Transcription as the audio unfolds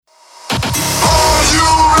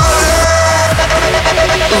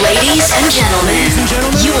Ladies and gentlemen,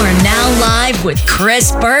 you are now live with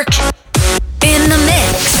Chris Burke in the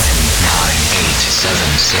mix. 9, 8, 7,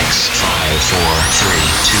 6, 5, 4, 3,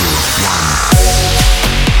 2, 1.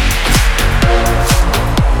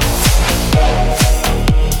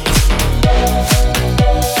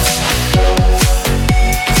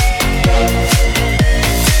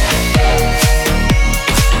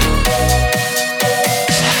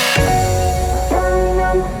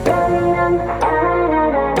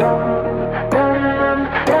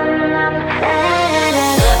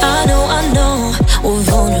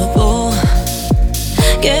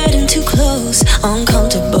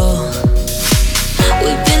 Uncomfortable.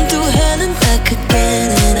 We've been through hell and back again,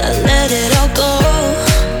 and I let it all go,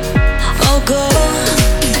 all go.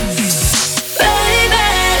 Baby,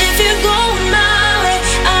 if you're going my way,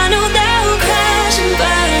 I know that we'll crash and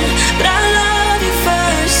burn, but I love you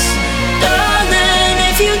first, darling.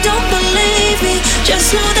 If you don't believe me,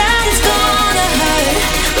 just know that it's gonna hurt,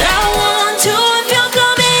 but I want to. If you're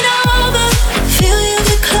coming over, feel you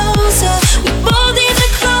get closer. We both need the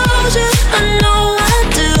closure. I know.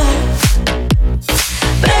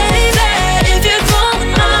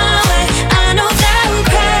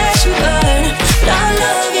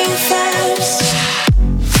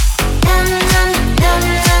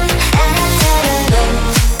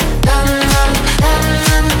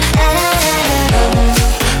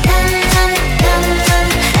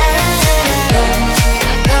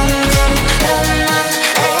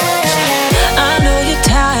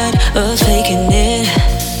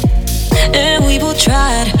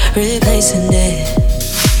 Replacing it,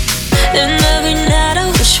 and every night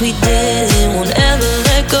I wish we didn't, won't ever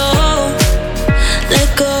let go,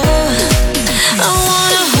 let go. I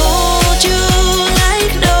wanna hold you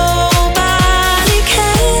like nobody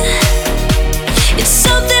can. It's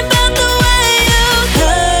something about the way you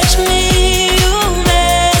touch me, you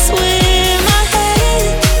mess with my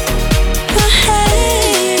head, my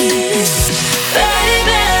head.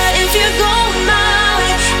 Baby, if you're going my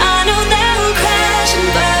way, I know that we'll crash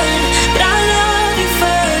and burn.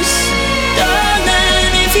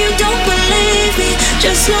 If you don't believe me,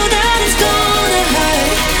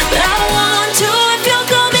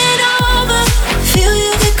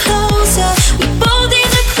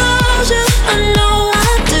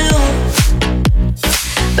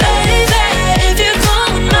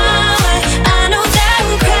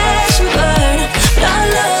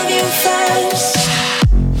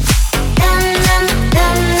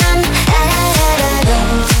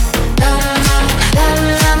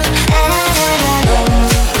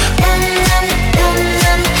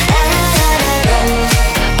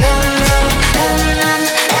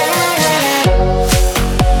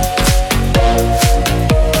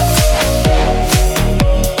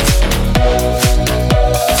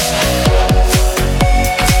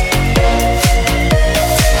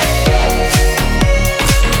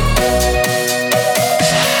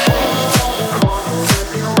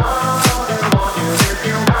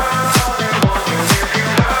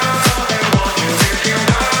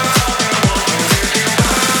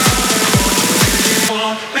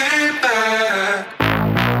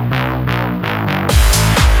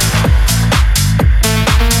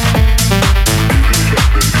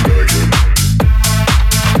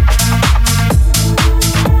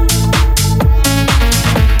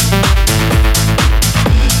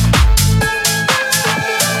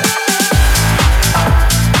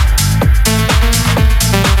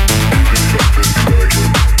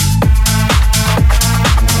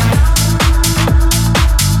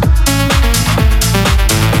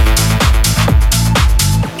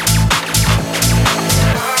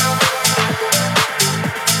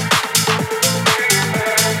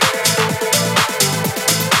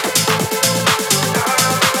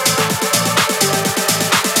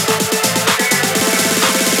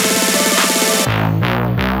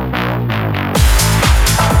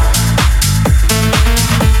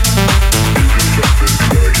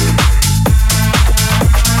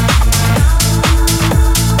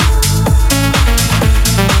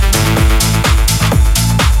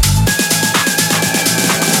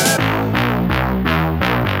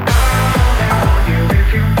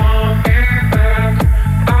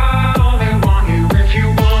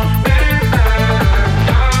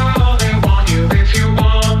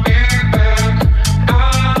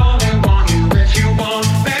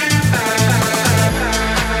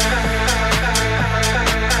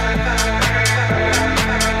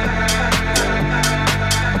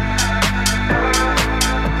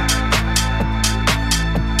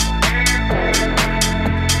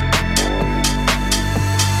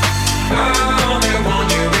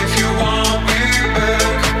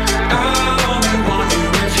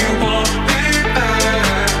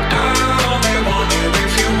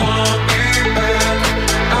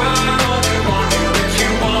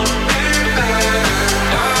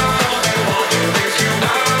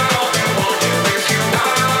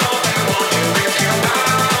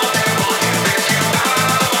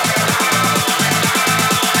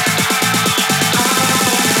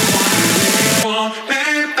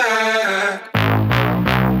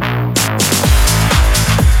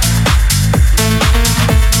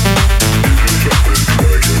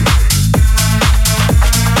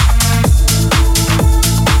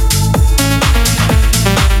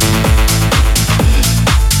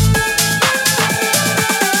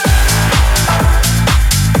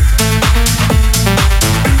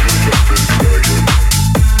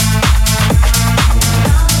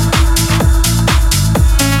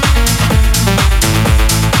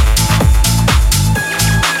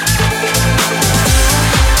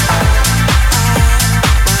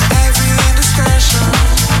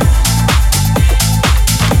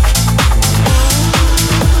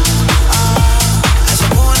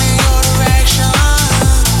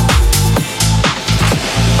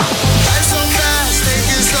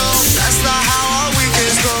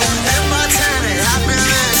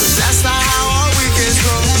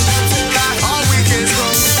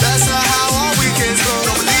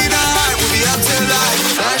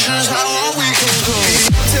 just how far we can go.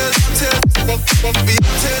 Be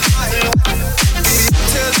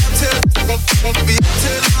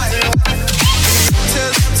till light.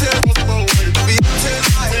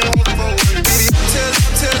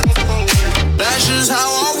 That's just how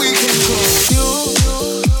far we can go. You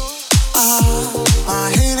are my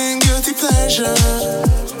hidden guilty pleasure.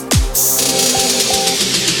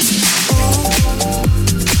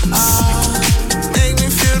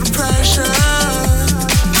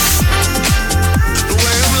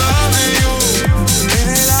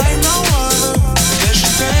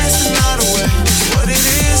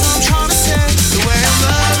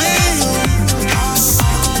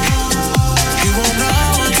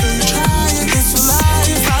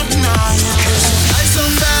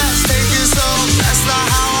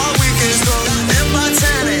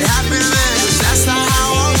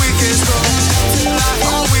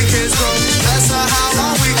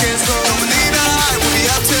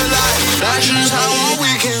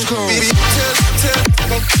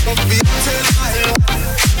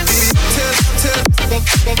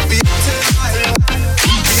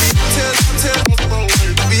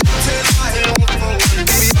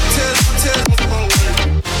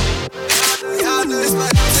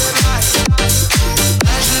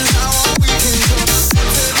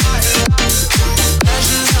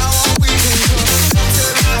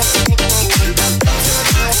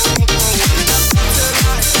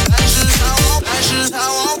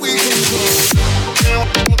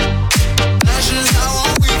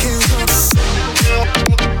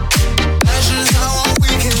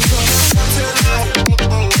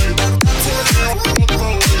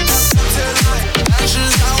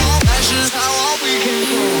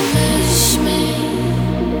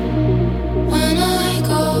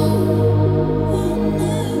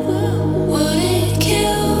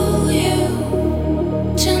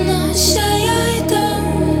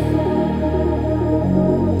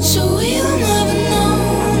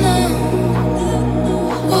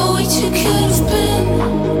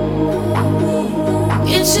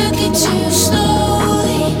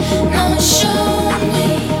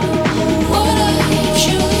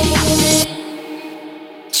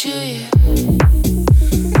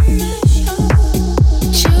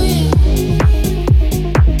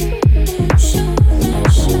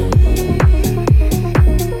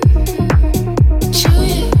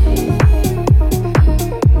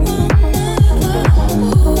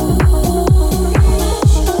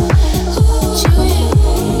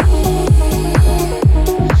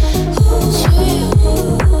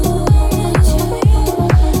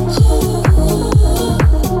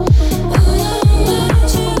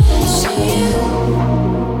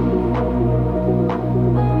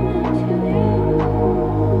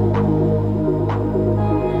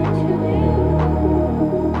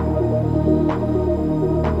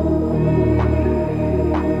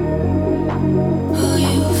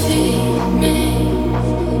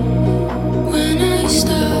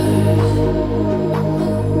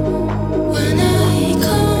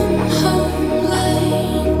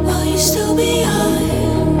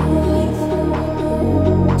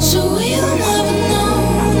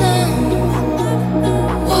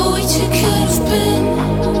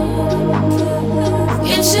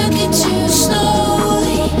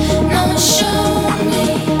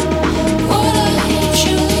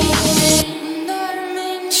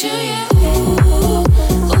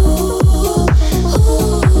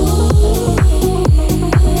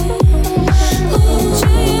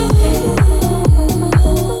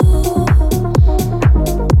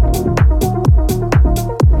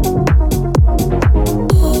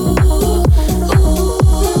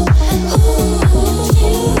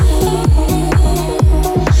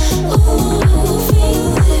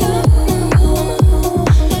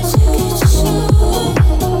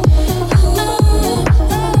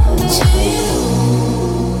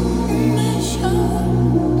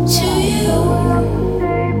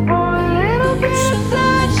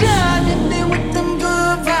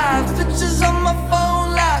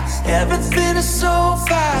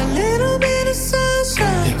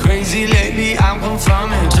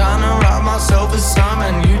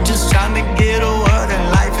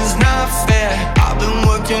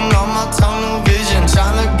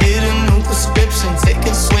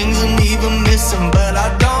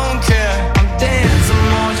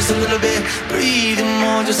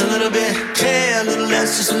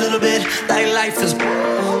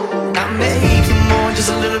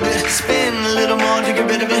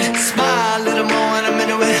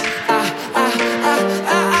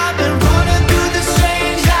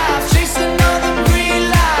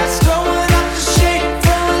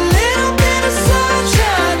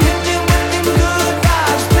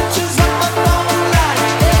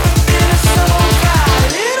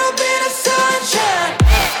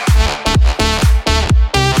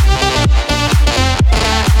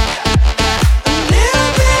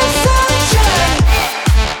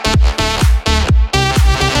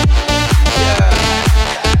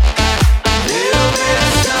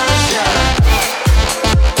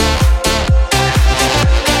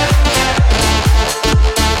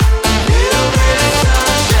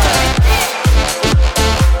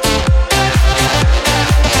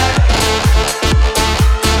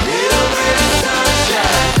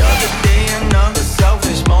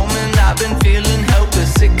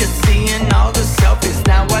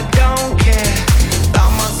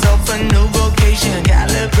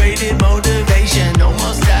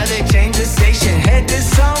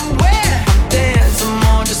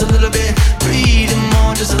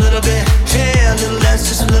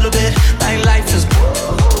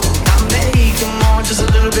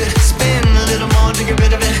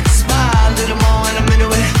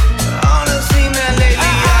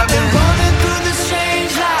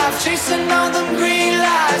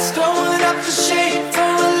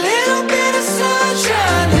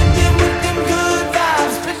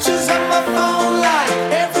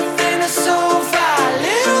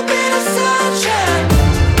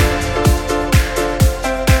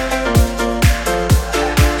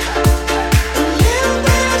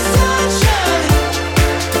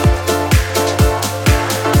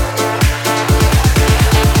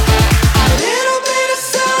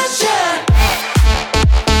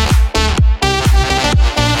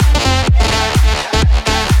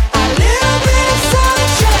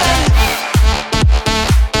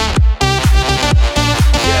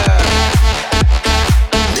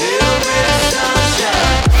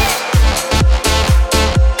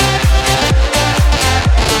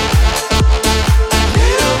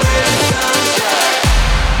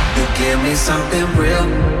 me something real.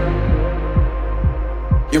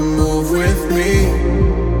 You move with me,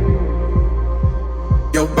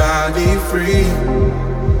 your body free.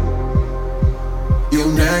 You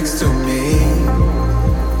next to me.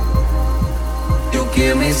 You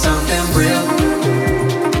give me something real.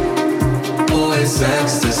 Oh, it's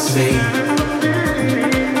ecstasy.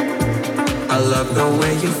 I love the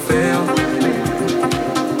way you feel.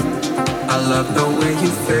 I love the way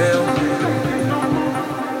you feel.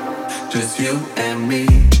 Just you and me.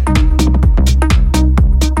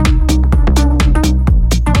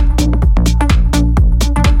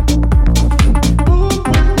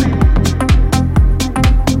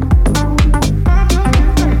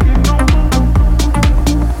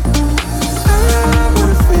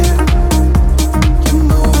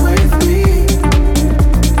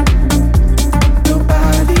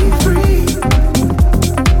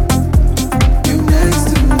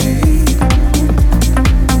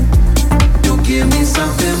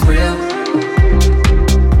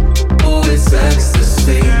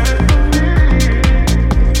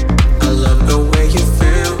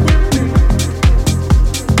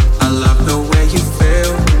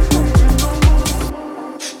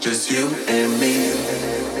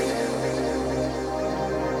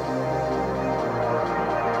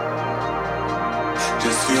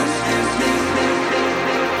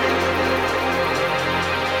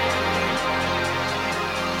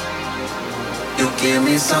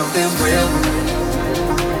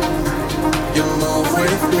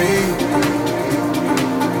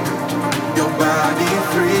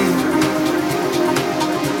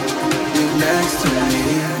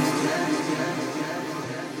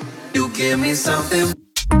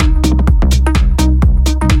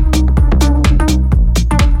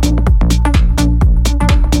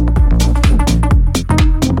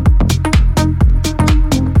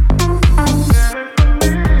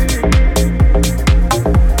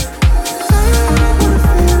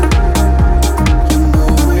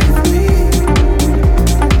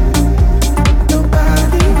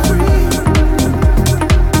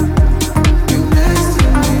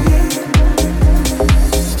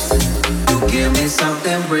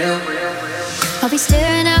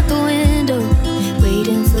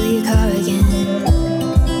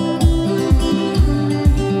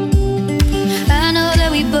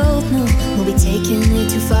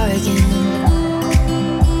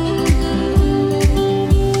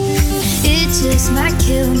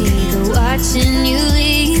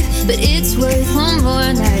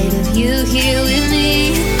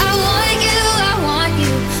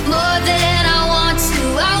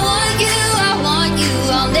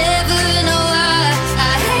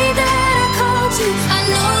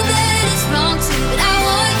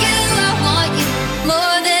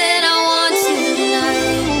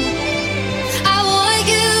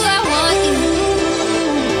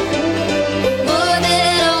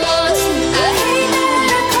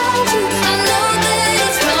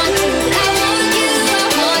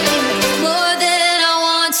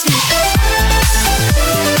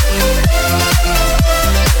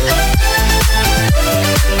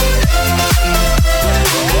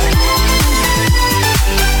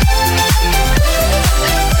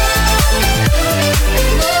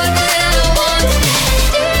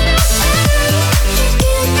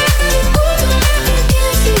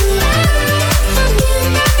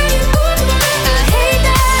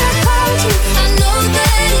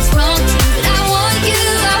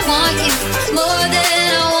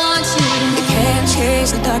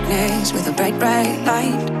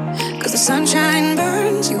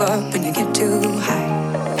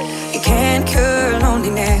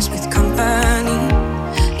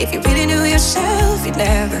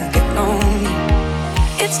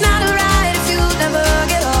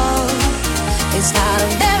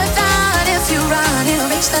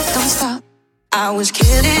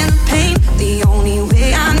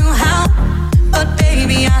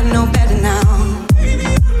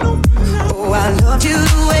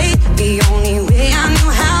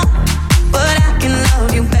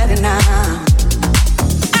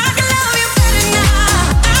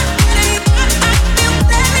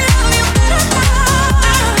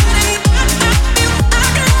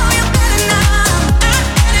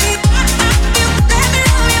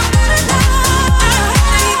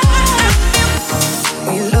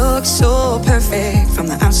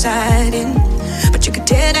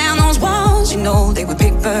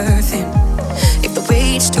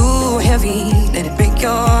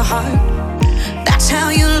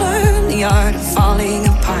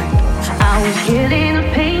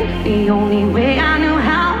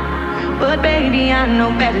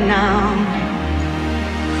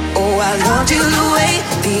 Oh, I loved you the way,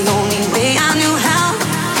 the only way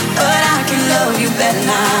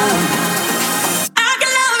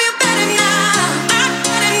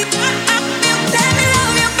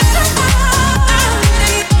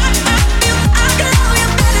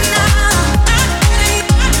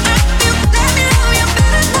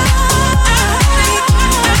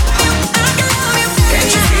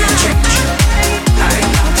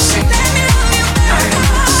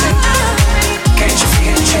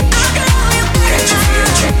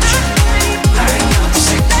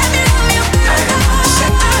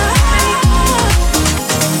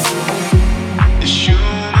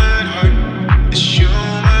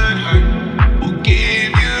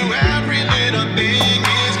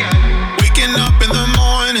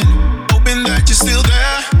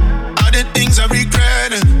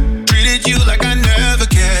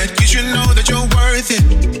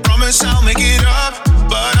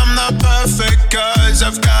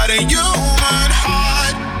I've got a human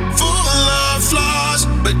heart full of flaws,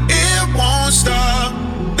 but it won't stop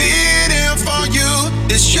beating for you.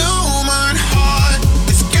 This human heart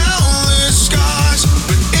with countless scars,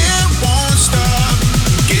 but it won't stop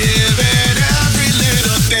giving. Every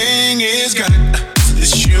little thing it's got.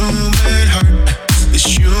 This human heart, this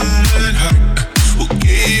human heart will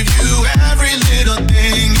give you every little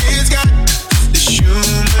thing it's got. This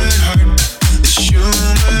human heart, this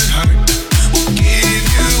human heart will give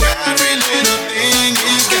you every little thing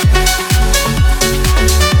it's got.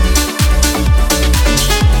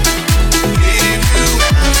 Give you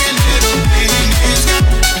every little thing it's got.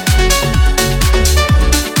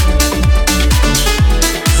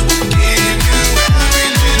 Will give you every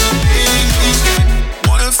little thing it's got.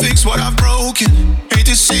 Wanna fix what I've broken. Hate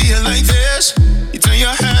to see it like this. You turn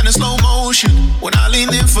your hand in slow motion when I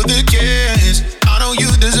lean in for the kiss. I know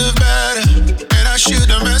you deserve better, and I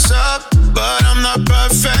shouldn't mess up, but I'm not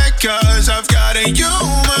perfect, cause I've got a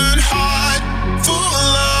human heart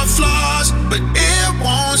full of flaws, but it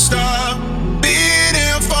won't stop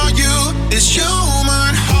beating for you. This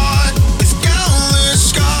human heart with countless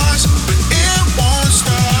scars, but it won't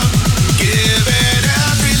stop giving.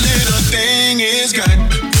 Every little thing it's got.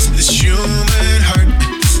 This human heart,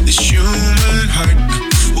 this human heart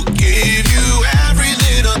will give you every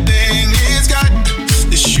little thing it's got.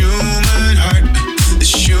 This human heart,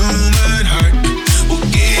 this human heart will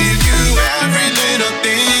give you every little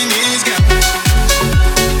thing it's got.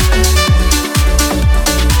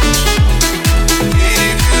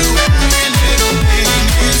 Give you every little thing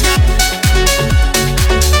it's got.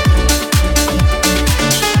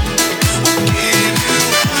 Will give you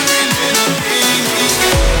every little thing it's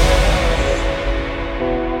got.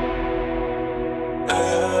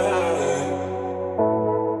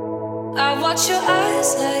 I watch your eyes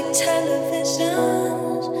like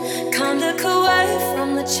televisions. Can't look away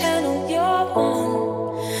from the channel you're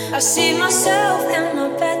on. I see myself in my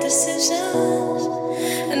bad decisions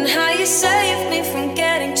and how you saved me from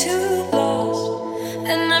getting too lost.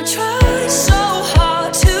 And I've tried so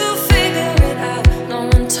hard to figure it out. No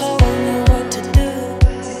one told me what to do.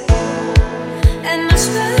 And I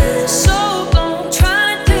spent so long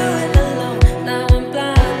trying to do it alone. Now I'm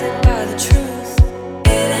blinded by the truth.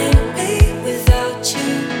 It ain't me without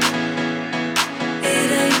you. It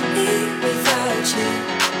ain't me without you.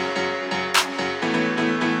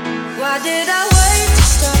 Why did I wait to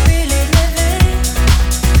start really living?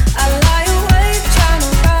 I lie awake trying to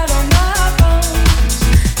write on my bones,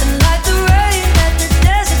 and like the rain that the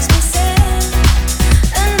desert's missing.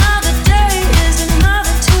 Another day is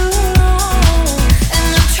another too long, and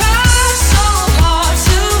I tried so hard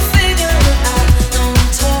to figure it out. No one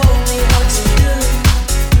told me what to do,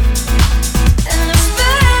 and I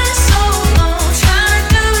spent so long trying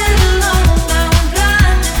to do it alone. Now I'm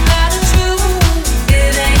blinded by the truth.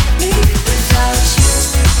 It ain't me without you.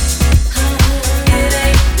 It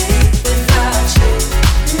ain't me without you.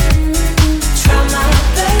 Try my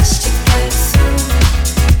best to get through.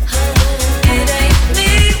 It ain't me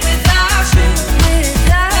without you.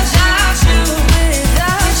 Without you.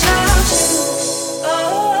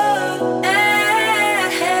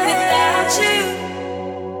 Without you.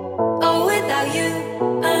 Oh, without you.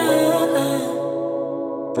 Oh, without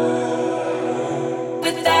you.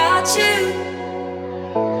 Without you.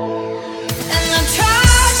 And I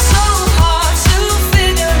tried so hard to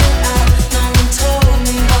figure it out. No one told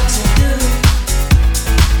me what to do,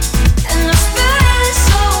 and I spent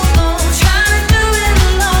so long trying to do it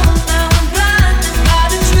alone. Now I'm blinded by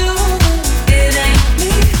the truth. It ain't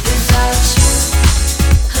me without you.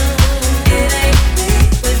 It ain't me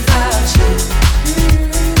without you.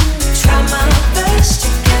 Try my best to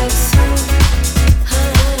get through.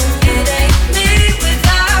 It ain't me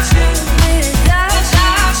without you. Without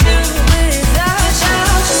you. Without you.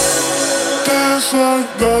 Dance like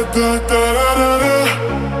da da da da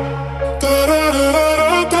da da da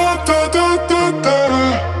da da da da da.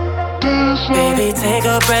 Baby, take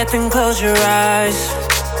a breath and close your eyes.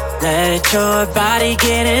 Let your body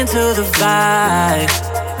get into the vibe.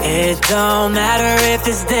 It don't matter if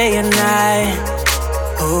it's day or night.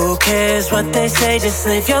 Who cares what they say, just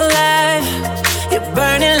live your life. You're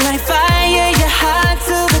burning like fire, you're hot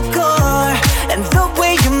to the core. And the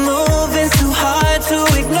way you move is too hard to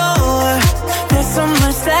ignore. There's so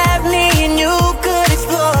much that me and you could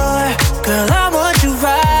explore. Girl, I want you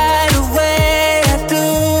right away, I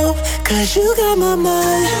do. Cause you got my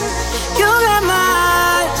mind, you got my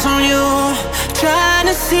eyes on you. Trying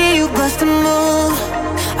to see you bust a move.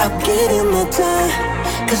 I'll give you my time,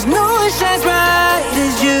 cause no one shines bright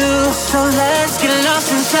as you. So let's get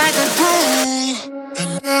lost inside the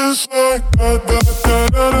groove. It's like da da da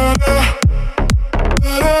da da da.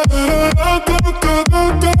 Da da da da da da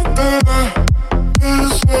da da da.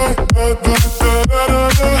 It's like da da da da da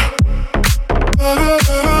da. Da da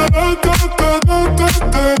da da da da da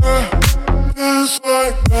da da. It's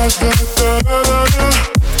like da da da da da da.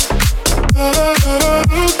 Da da da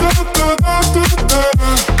da da da da da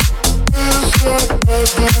da. It's like da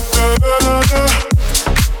da da da da da.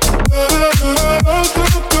 Da da da da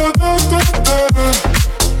da da da.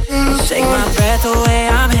 Take my breath away,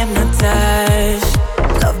 I'm hypnotized.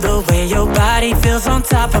 Love the way your body feels on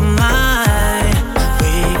top of mine.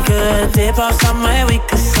 We could dip off somewhere we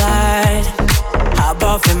could slide. Hop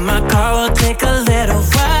off in my car, we'll take a little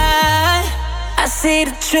ride. I see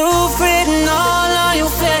the truth written all on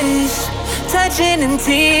your face. Touching and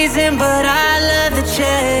teasing, but I love the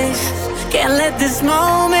chase. Can't let this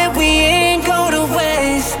moment we ain't go to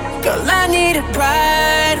waste. Girl, I need it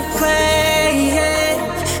right away, yeah.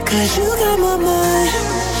 Cause you got my mind,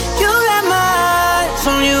 you got my eyes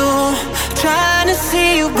on you. Trying to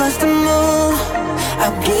see you bust a move.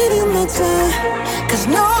 I'll give you my time, cause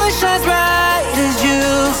no one shines bright as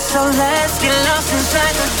you. So let's get lost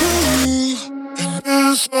inside the dream.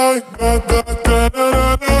 It's like da da da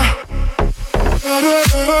da da. Da da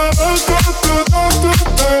da da da da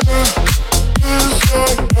da da. It's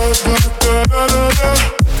like da da da da da.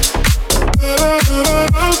 Da da da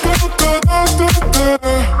da da da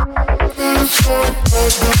da. It's like da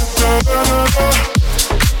da da da da.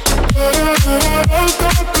 Da da da da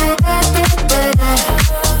da da.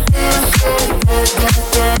 It's like da da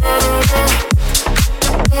da da da.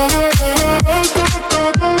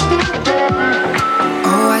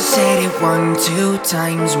 Oh, I said it 1, 2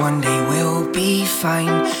 times. One day we'll be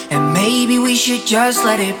fine, and maybe we should just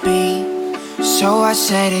let it be. So I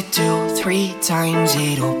said it 2, 3 times.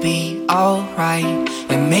 It'll be alright,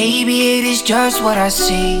 and maybe it is just what I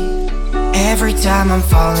see. Every time I'm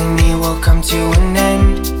falling, it will come to an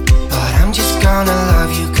end. But I'm just gonna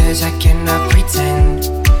love you, cause I cannot pretend.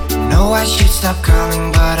 No, I should stop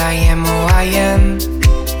calling, but I am who I am.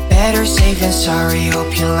 Better safe than sorry,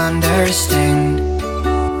 hope you'll understand.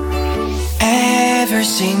 Ever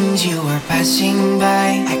since you were passing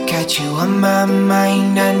by, I got you on my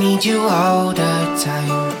mind, I need you all the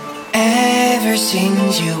time. Ever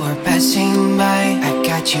since you were passing by, I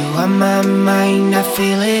got you on my mind, I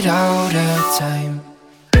feel it all the time.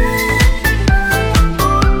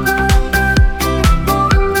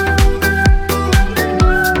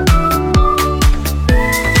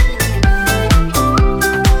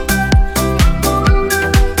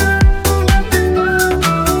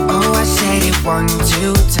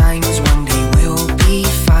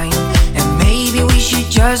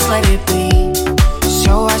 Just let it be.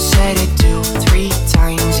 So I said it 2, 3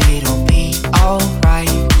 times. It'll be alright,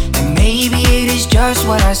 and maybe it is just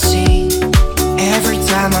what I see. Every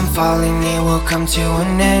time I'm falling, it will come to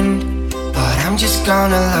an end. But I'm just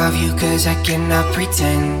gonna love you, cause I cannot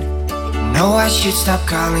pretend. No, I should stop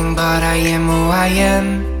calling, but I am who I am.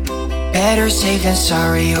 Better safe than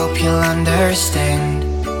sorry, hope you'll understand.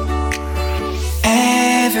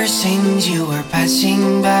 Ever since you were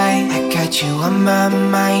passing by, I got you on my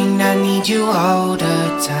mind, I need you all the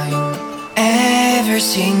time. Ever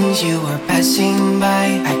since you were passing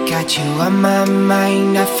by, I got you on my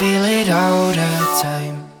mind, I feel it all the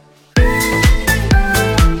time.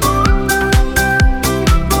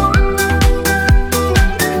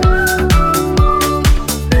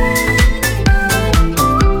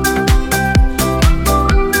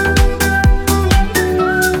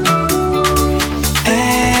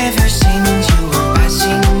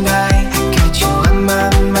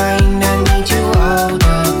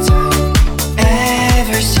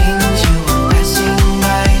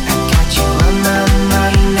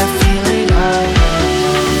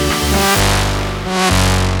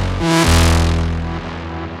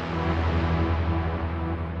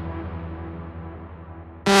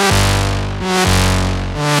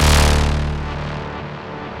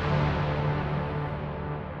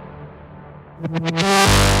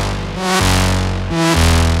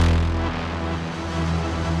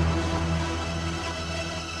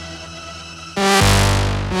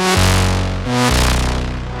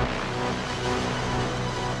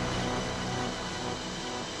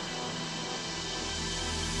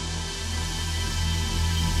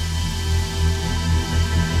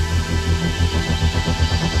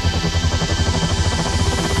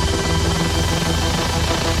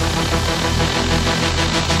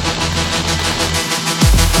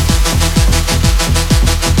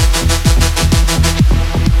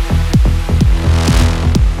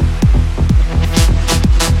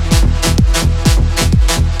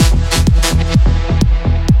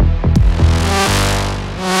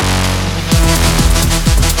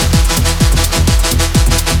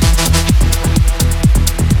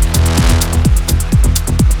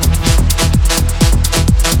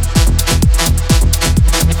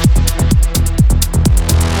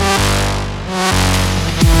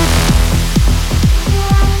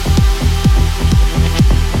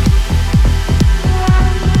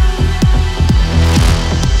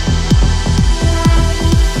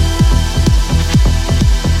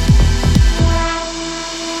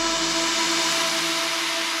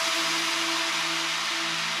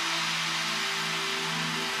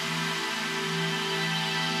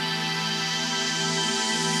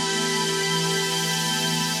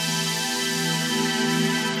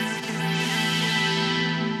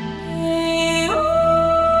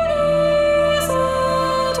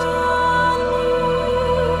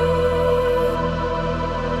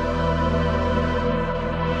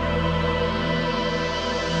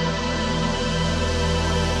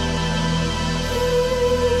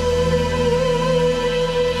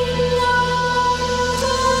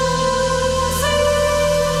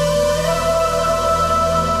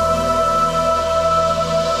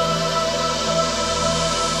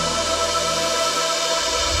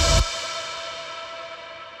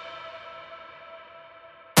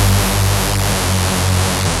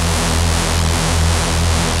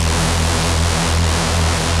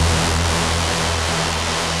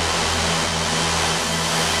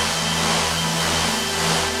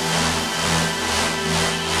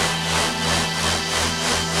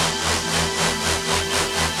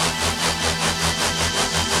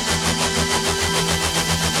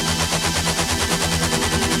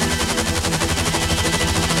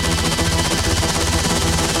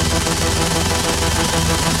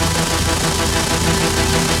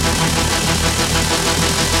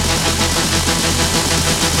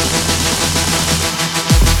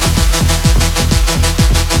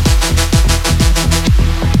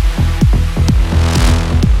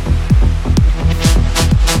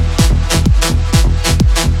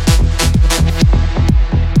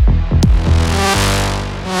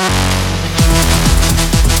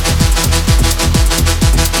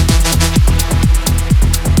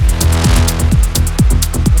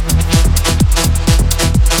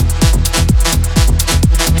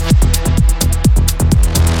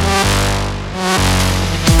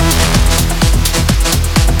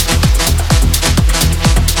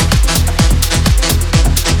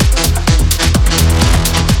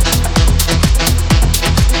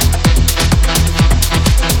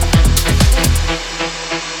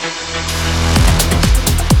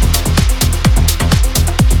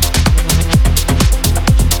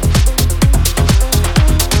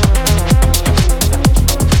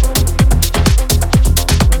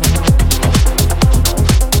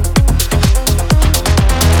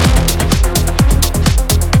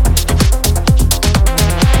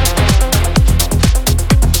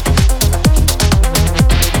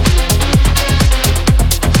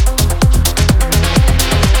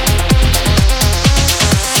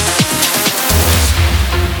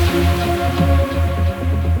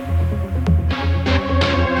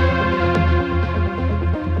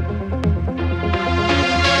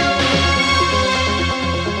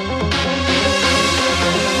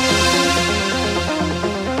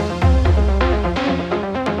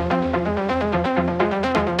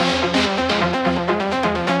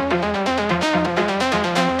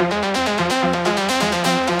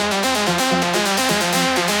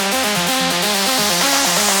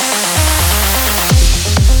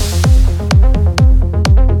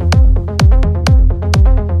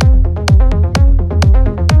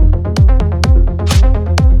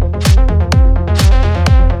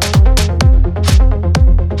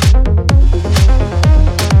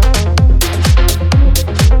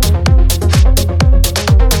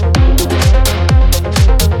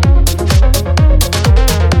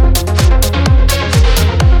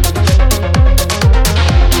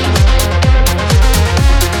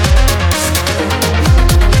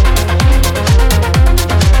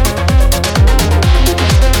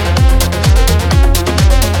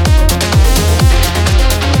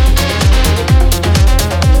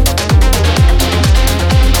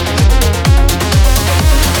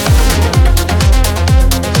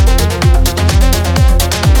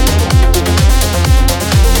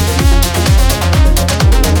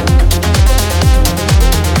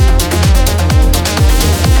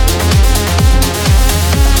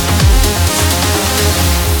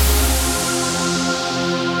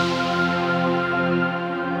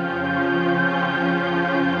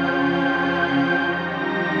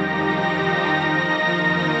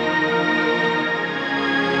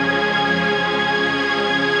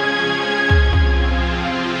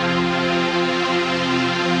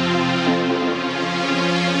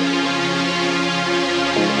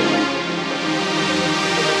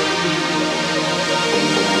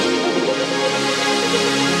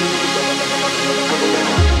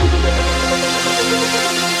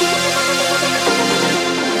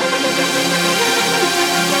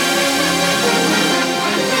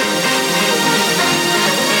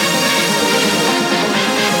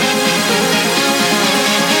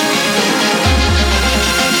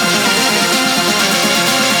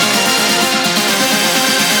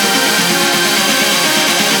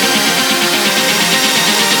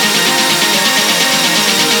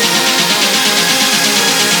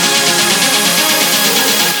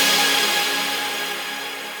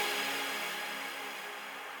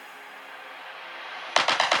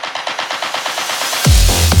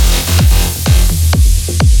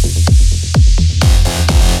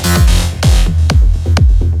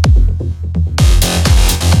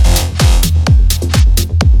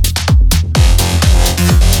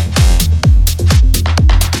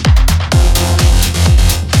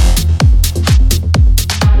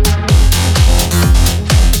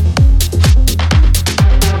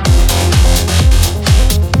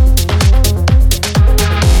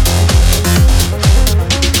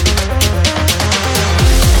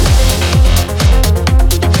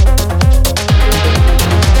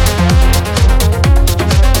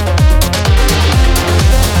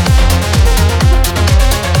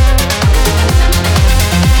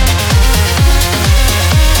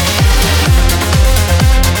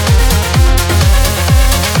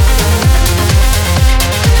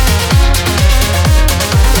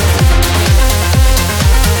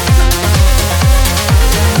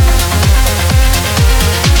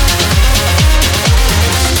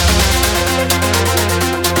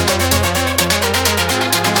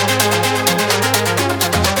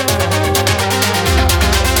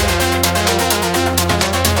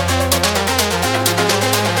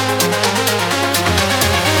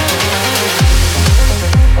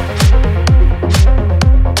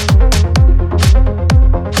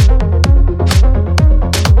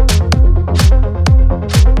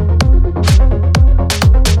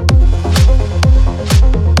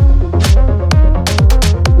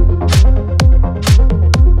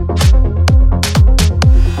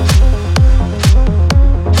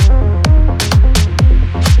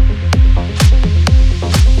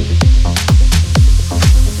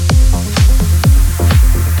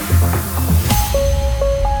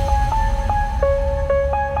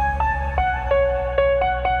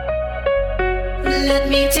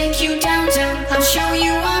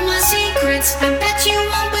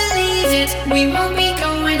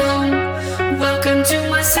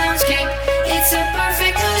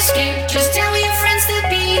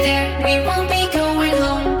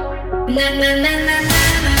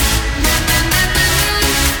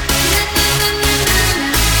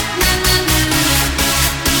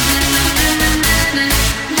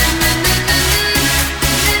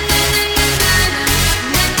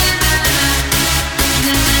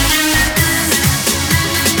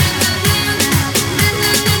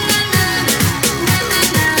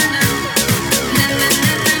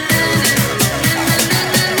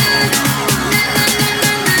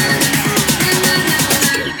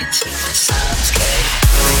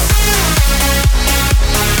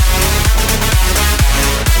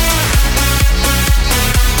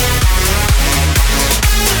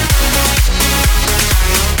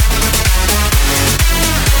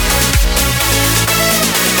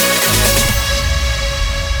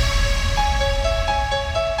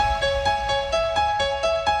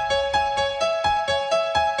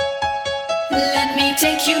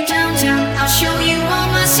 take you downtown. I'll show you all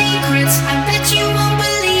my secrets. I bet you won't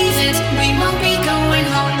believe it. We won't be going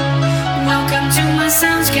home. Welcome to my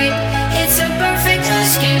soundscape. It's a perfect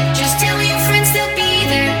escape. Just tell your friends they'll be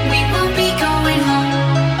there. We won't be going home.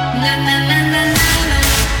 Na na na na na.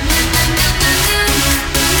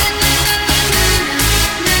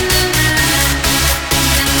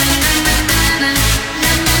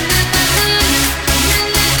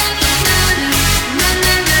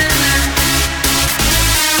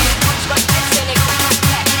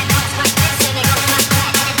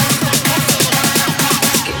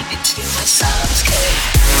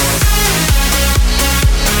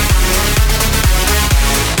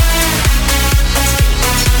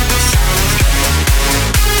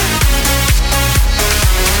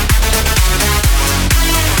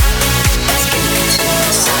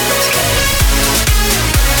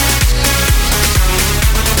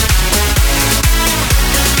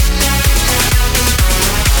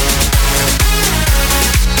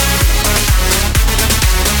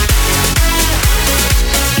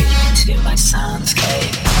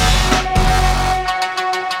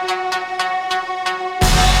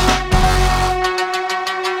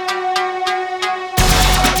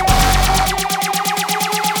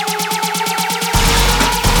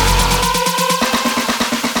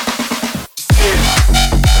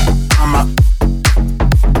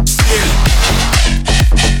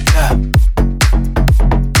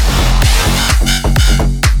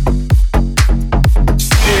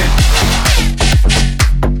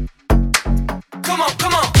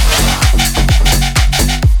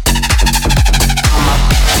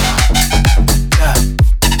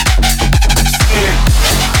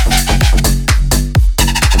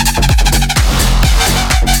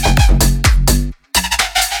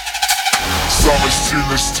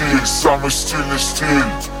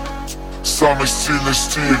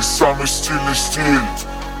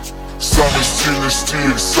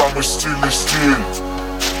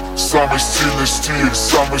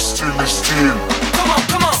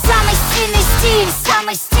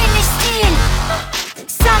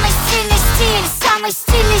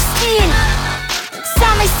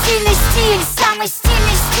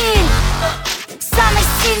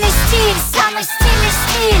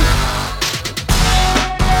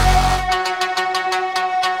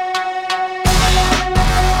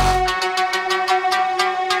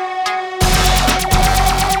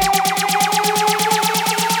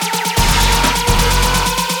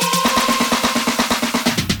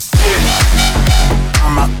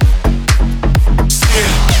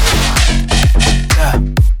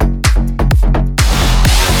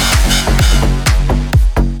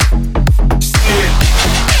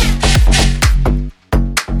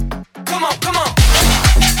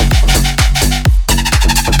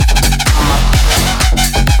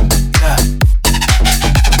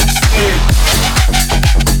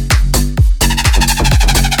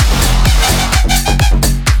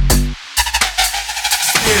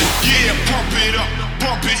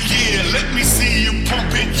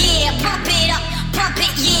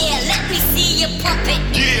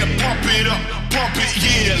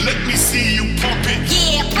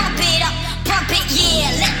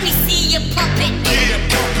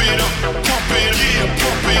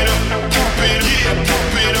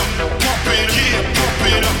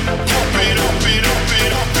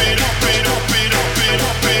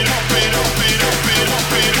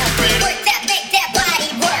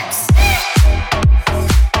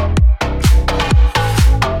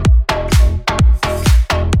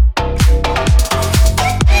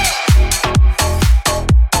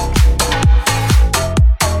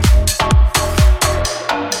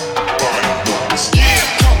 Bye.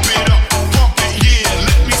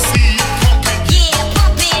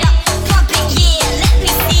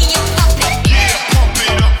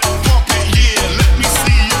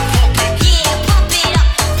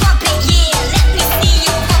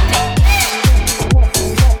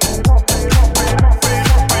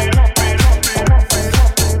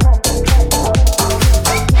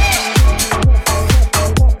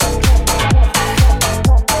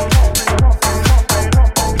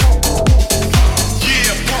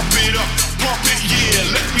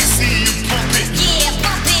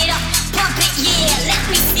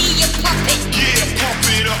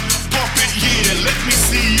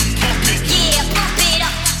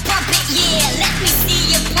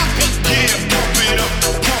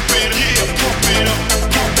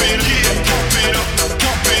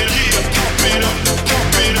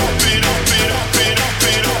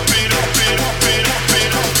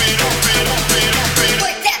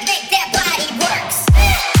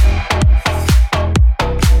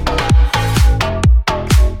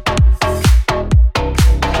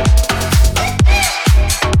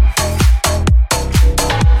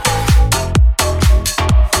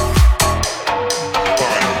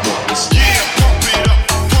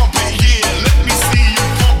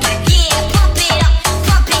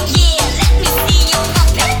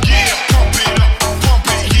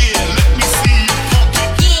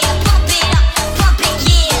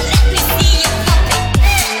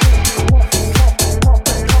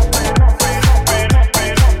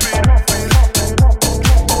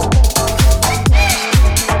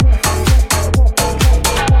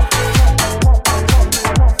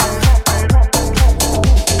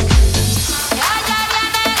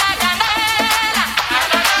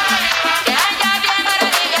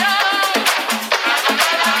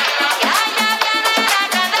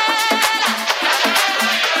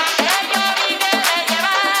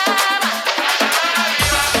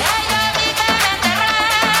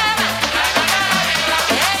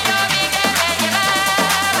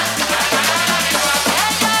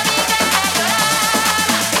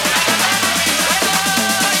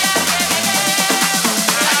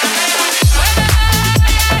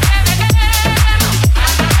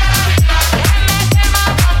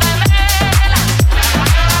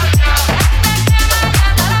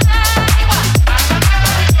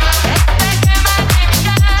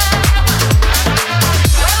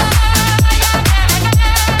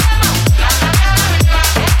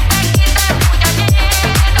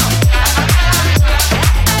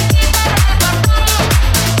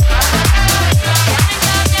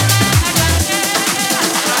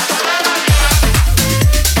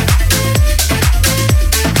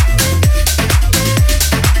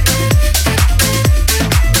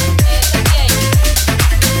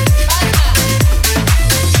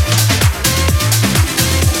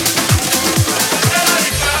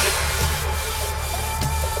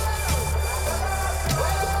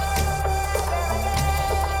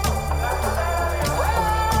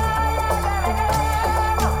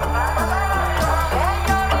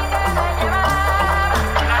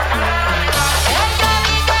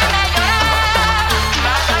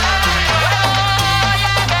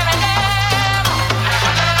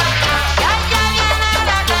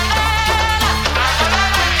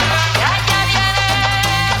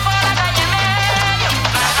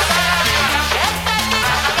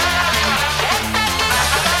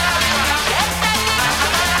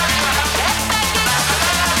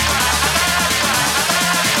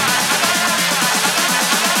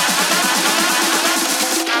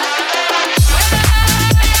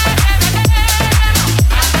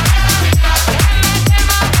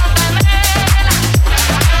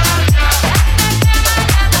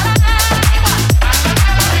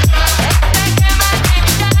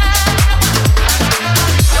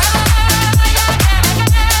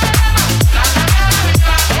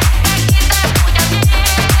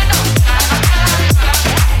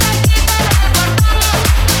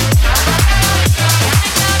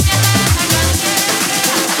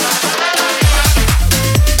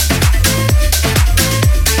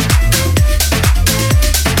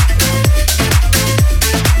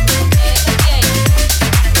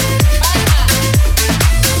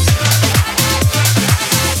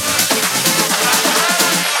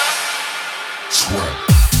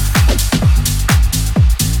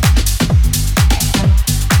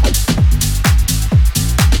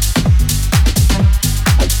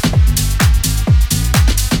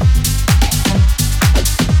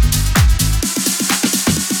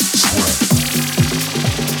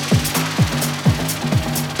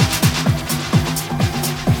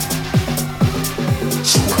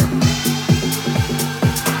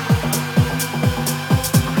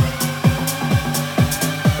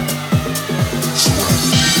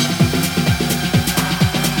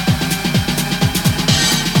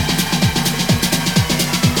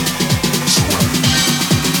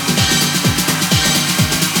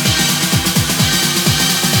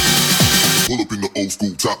 old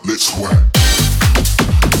school top, let's swag.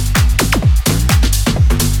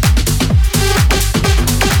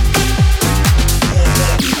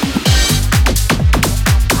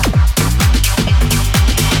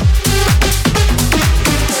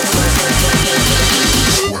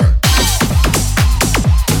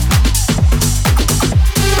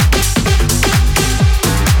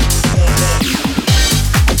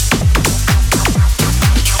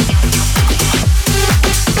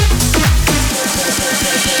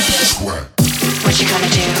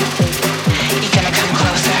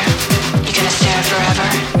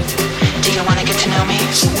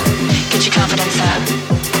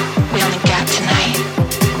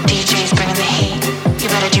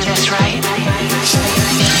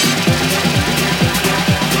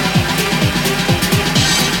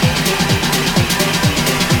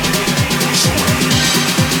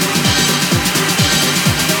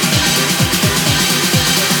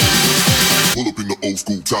 Old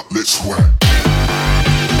school top, let's swag.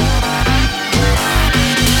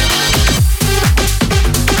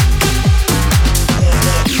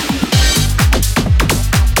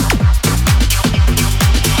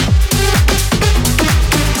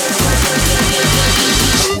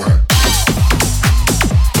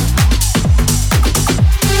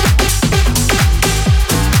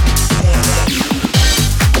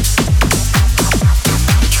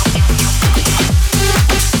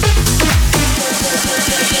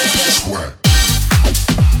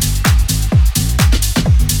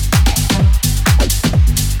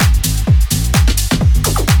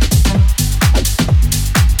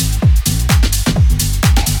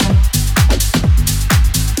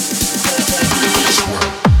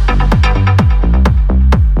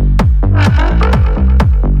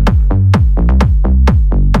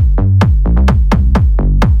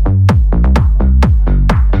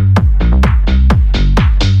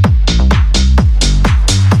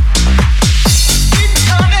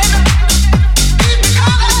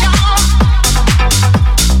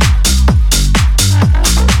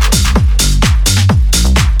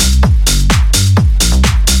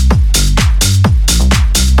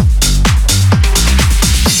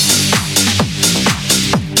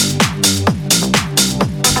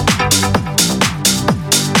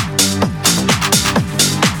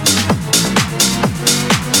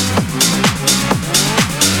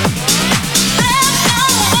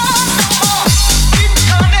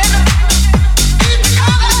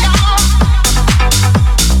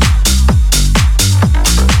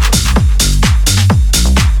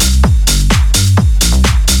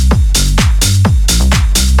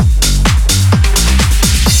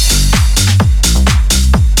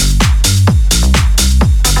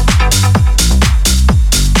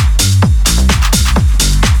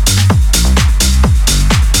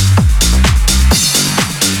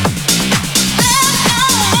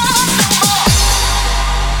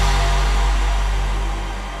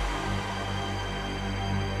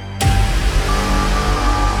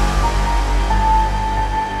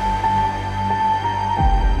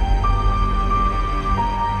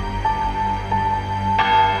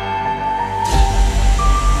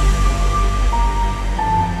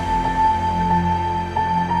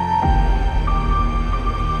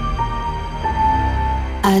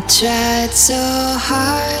 I tried so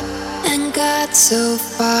hard and got so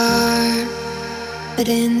far, but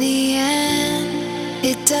in the end,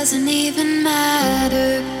 it doesn't even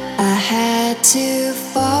matter. I had to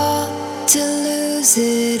fall to lose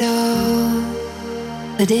it all,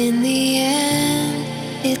 but in the end,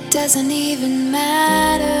 it doesn't even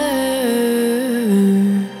matter.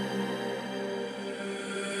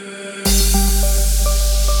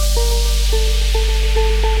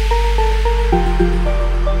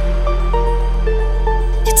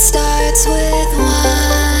 Starts with one.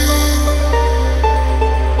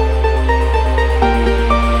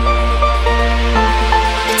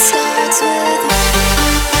 It starts with one.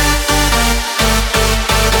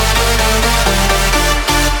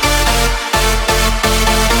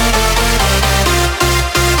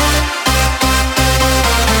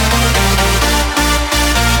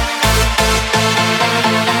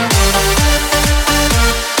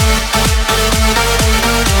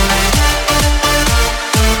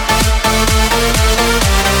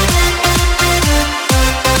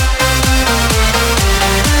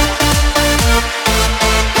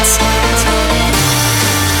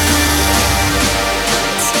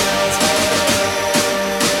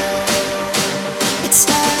 It's